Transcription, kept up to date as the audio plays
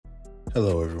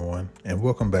Hello everyone, and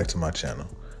welcome back to my channel.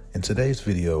 In today's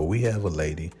video, we have a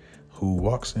lady who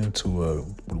walks into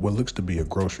what looks to be a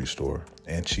grocery store,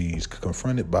 and she's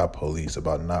confronted by police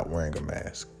about not wearing a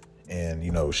mask. And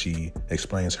she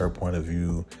explains her point of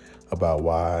view about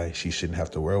why she shouldn't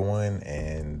have to wear one,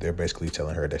 and they're basically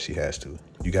telling her that she has to.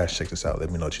 You guys check this out.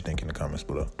 Let me know what you think in the comments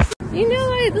below. You know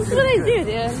what? This is what I do, dude.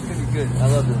 It's gonna be good. I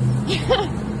love this.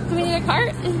 Yeah. Do we need a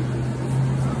cart?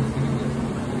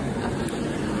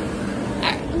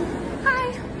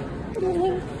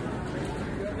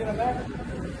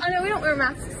 Oh no, we don't wear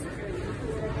masks.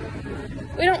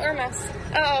 We don't wear masks.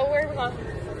 Oh, where are we going?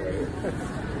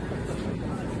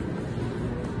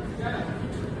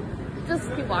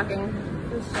 Just keep walking.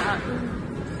 Just shot.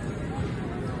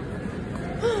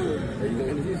 Are you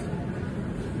going to these?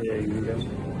 Yeah, you can go.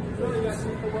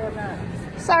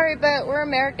 Sorry, but we're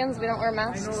Americans. We don't wear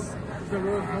masks.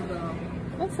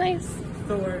 That's nice.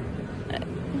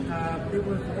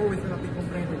 People always gonna be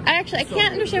complaining. I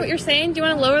can't understand what you're saying. Do you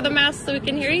want to lower the mask so we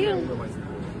can hear you?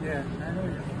 Yeah, I know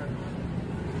you.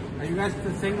 Are you guys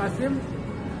the same as him?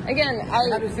 Again,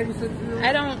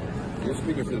 I don't. They're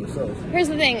speaking for themselves. Here's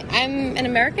the thing. I'm an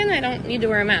American. I don't need to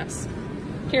wear a mask.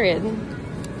 Period.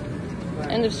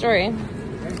 End of story.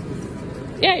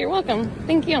 Yeah, you're welcome.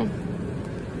 Thank you.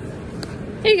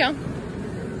 Here you go.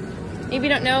 If you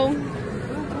don't know,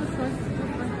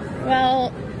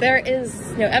 well, there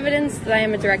is no evidence that I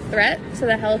am a direct threat to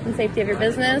the health and safety of your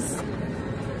business.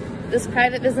 This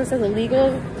private business has a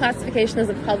legal classification as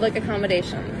a public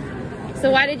accommodation. So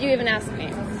why did you even ask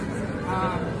me?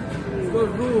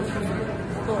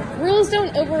 Rules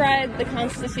don't override the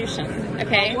Constitution,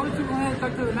 okay? Why don't you go ahead and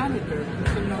talk to the manager?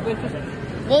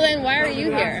 Well then, why are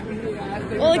you here?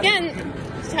 Well again,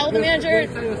 tell the manager,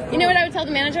 you know what I would tell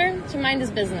the manager? To mind his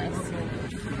business.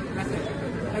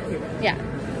 Yeah.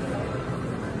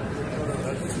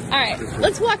 All right,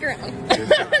 let's walk around.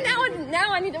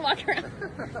 now I need to walk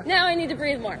around. Now I need to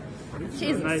breathe more.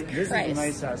 Jesus Christ. This is a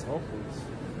nice ass Whole Foods.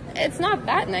 It's not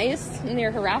that nice when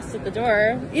you're harassed at the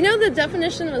door. You know the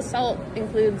definition of assault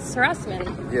includes harassment.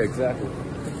 Yeah, exactly.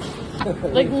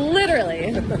 Like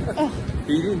literally. Oh.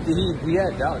 He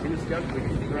had doubt. He was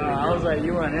skeptical. I was like,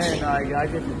 you went in. I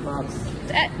give you props.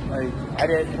 Like, I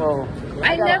didn't. Well,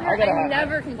 I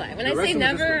never comply. When I say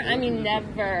never, I mean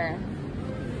never.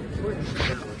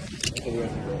 You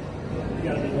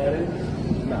gotta be let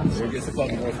in? Nah, we're just a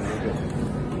fucking person. We're good.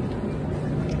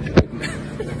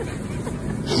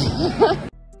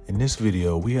 In this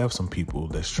video, we have some people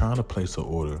that's trying to place an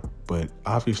order, but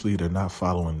obviously they're not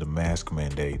following the mask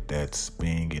mandate that's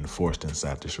being enforced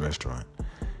inside this restaurant.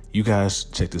 You guys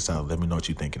check this out. Let me know what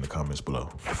you think in the comments below.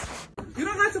 You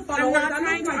don't have to follow. I'm not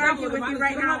trying to argue with you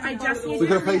right now. I just need We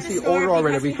could have placed the order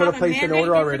already. We could have placed an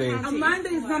order already. A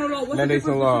mandate is not a law. Mandate's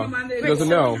no law. She doesn't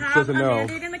know. She doesn't know.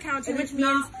 mandate in the county, which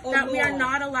means that we are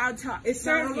not allowed to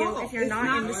serve you if you're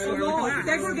not in the store with a mask.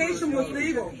 Segregation was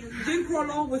legal. Jim Crow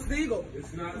law was legal.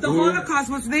 The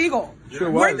Holocaust was legal. Sure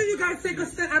Where was. do you guys take a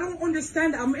stand? I don't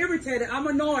understand that. I'm irritated. I'm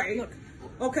annoyed. Look,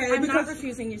 okay, I'm because not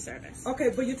refusing you service.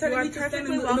 okay, but you're telling You me are to stand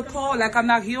perfectly in the welcome. car like I'm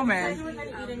not human. Why do we let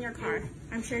you eat in your car?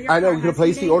 I'm sure your I know. car You could have has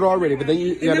placed the to order be already, but then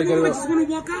you And gotta then we get just it. want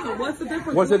to walk out. What's the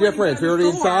difference? What's the difference? We're already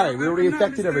Nobody inside. We I already don't infected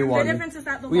understand. everyone. The difference is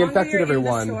that the We longer infected you're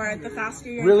everyone. in the store, the faster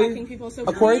you're Really? infecting people. So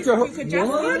According please, to if you could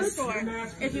just leave the what? store.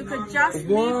 If you could just leave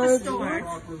the What?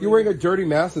 store. You're wearing a dirty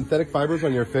mask, synthetic fibers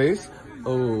on your face?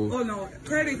 Oh. Oh no,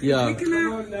 Curtis, Yeah. we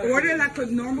cannot order like a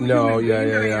normal No, human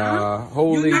yeah. being, huh?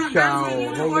 Holy You're not cow. asking me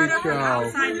to Holy order from cow.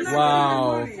 outside the store.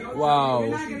 Wow. Wow.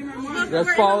 Look, That's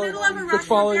we're following, in the middle of a rush. just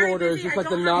following We're very orders, busy. just I like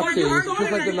the don't have Nazis, time.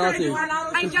 just like the Nazis.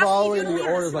 I Just just following need you to the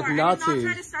leave orders like store. I did not Nazis.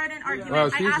 try to start an argument. Wow, I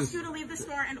Jesus. asked you to leave the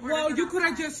store and order. Well, from you could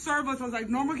have outside. just served us as like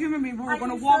normal human beings. We were I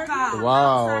gonna can walk serve you out.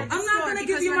 Wow. outside the I'm not store gonna give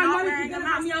because you you're my not money if wearing you're a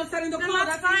gonna have me mask. outside in the Then car.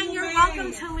 that's That's fine. You're inhumane.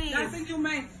 welcome to leave. That's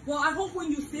inhumane. Well, I hope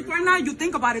when you sleep right now, you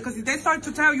think about it, because if they start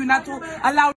to tell you not to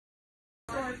allow.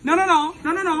 No.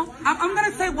 I'm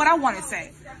gonna say what I want to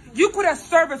say. You could have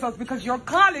serviced us because your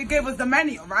colleague gave us the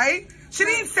menu, right? She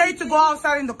didn't say to go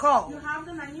outside in the car. You have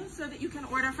the menu so that you can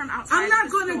order from outside. I'm not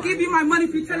going to give you my money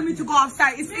if you tell me to go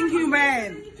outside. It's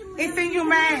inhumane. It's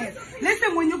inhumane.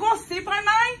 Listen, when you go sleep at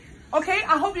night, okay,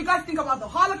 I hope you guys think about the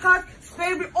Holocaust,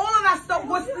 slavery, all of that stuff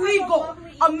was legal.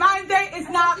 A mandate is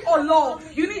not a law.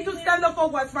 You need to stand up for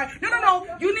what's right. No.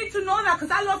 You need to know that,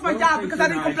 because I lost my job because I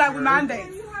didn't comply with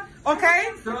mandates. Okay?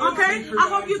 I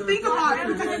hope you think about it,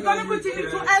 because it's going to continue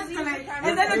to escalate,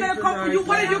 and then they're going to come for you.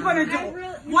 What are you going to do?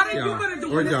 What are you going to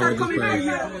do when they start coming back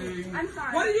here?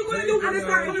 What are you going to do when they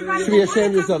start coming back here? You should be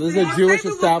ashamed of yourself. This is a Jewish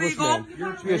establishment.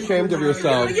 You should be ashamed of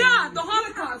yourself. Yeah, the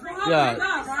Holocaust.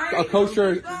 Yeah, a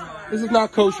kosher This is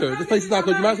not kosher. This place is not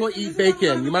kosher. You might as well eat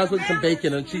bacon. You might as well eat some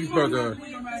bacon and a cheeseburger.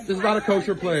 This is not a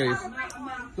kosher place.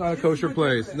 It's not a kosher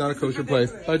place. It's not a kosher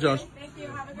place. Bye, Josh.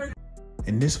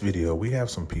 In this video, we have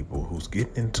some people who's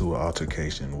getting into an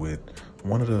altercation with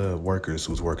one of the workers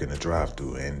who's working the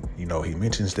drive-thru, and you know, he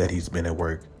mentions that he's been at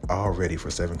work already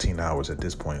for 17 hours at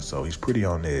this point, so he's pretty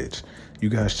on edge. You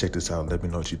guys check this out. Let me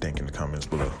know what you think in the comments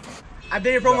below. I've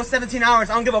been here for almost 17 hours.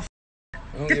 I don't give a f.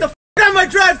 Get the f out of my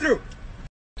drive-thru.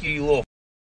 You little.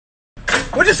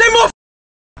 What'd you say, mo?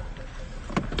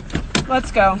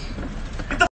 Let's go.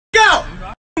 Get the f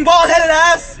out. Bald-headed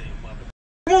ass.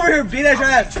 Come over here, beat that your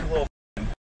ass.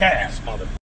 Ass, mother.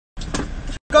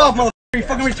 Go off, motherfucker. You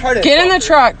fucking retarded. Get in the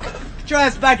truck. Get your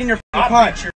ass back in your I'll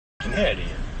car. beat your head in.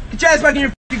 Get your ass back in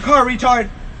your car, retard.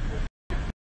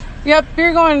 Yep,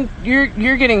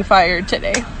 you're getting fired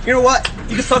today. You know what?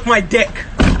 You can suck my dick.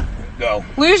 Go.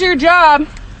 Lose your job.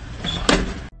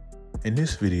 In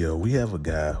this video, we have a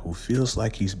guy who feels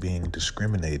like he's being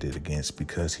discriminated against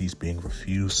because he's being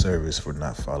refused service for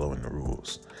not following the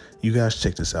rules. You guys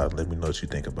check this out and let me know what you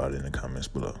think about it in the comments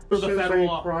below. This is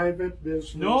a private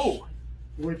business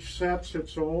which sets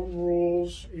its own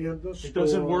rules in the store. It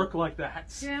doesn't work like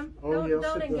that. Jim, Oh, yes,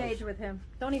 don't it engage does. with him.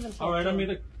 Don't even talk All right, to I him.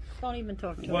 mean, Don't even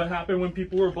talk to him. what happened when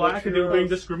people were black and they were being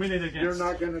discriminated against? You're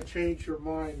not going to change your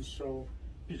mind, so...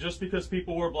 Just because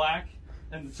people were black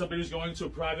and somebody who's going to a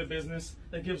private business,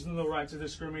 that gives them the right to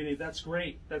discriminate. That's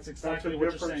great. That's exactly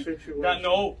what you're saying. Situation.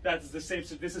 No, that's the same.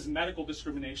 This is medical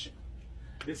discrimination.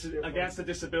 This is against a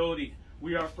disability.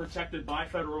 We are protected by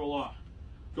federal law.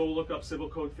 Go look up Civil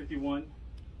Code 51.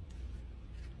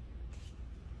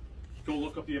 Go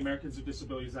look up the Americans with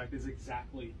Disabilities Act. It's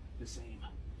exactly the same.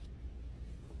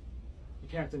 You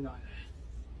can't deny that.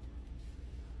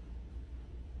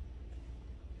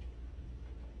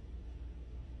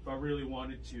 If I really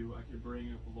wanted to, I could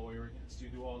bring up a lawyer against you,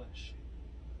 do all that shit.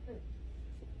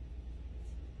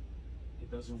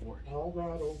 It doesn't work. All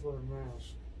that over a mask.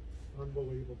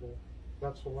 Unbelievable.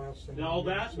 That's the last thing... Now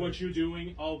that's what you're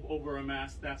doing all over a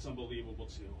mask. That's unbelievable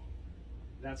too.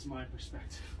 That's my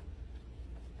perspective.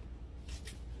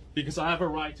 Because I have a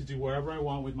right to do whatever I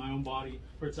want with my own body,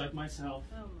 protect myself,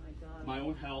 Oh my God. my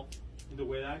own health, in the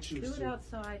way that I choose Do it to.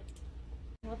 outside.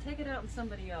 Well, take it out on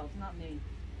somebody else, not me.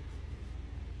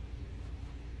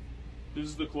 This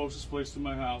is the closest place to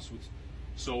my house with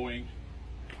sewing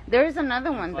There's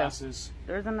another one, though. classes.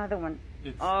 There's another one.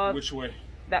 It's, which way?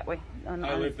 That way.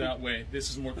 I live that way. This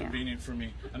is more convenient for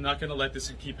me. I'm not going to let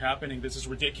this keep happening. This is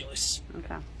ridiculous.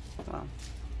 Okay. Well,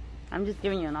 I'm just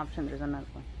giving you an option. There's another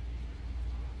one.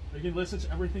 Are you going to listen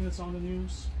to everything that's on the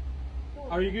news?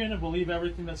 Are you going to believe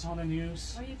everything that's on the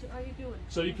news? Are you doing?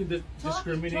 So you can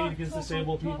discriminate against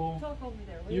disabled people? Talk over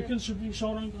there. You can be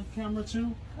shown on camera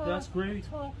too? That's great.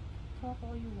 Talk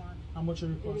all you want. How much are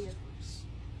your classes, please?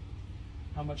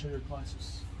 How much are your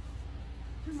classes?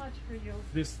 Too much for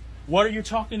you. What are you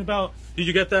talking about? Did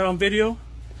you get that on video?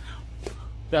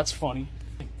 That's funny.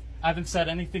 I haven't said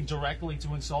anything directly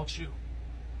to insult you.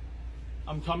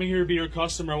 I'm coming here to be your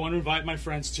customer. I want to invite my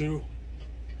friends too.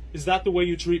 Is that the way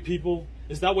you treat people?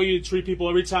 Is that the way you treat people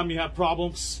every time you have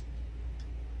problems?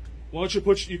 Why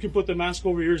don't you can put the mask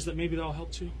over your ears, that maybe that'll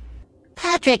help too.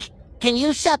 Patrick, can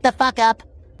you shut the fuck up?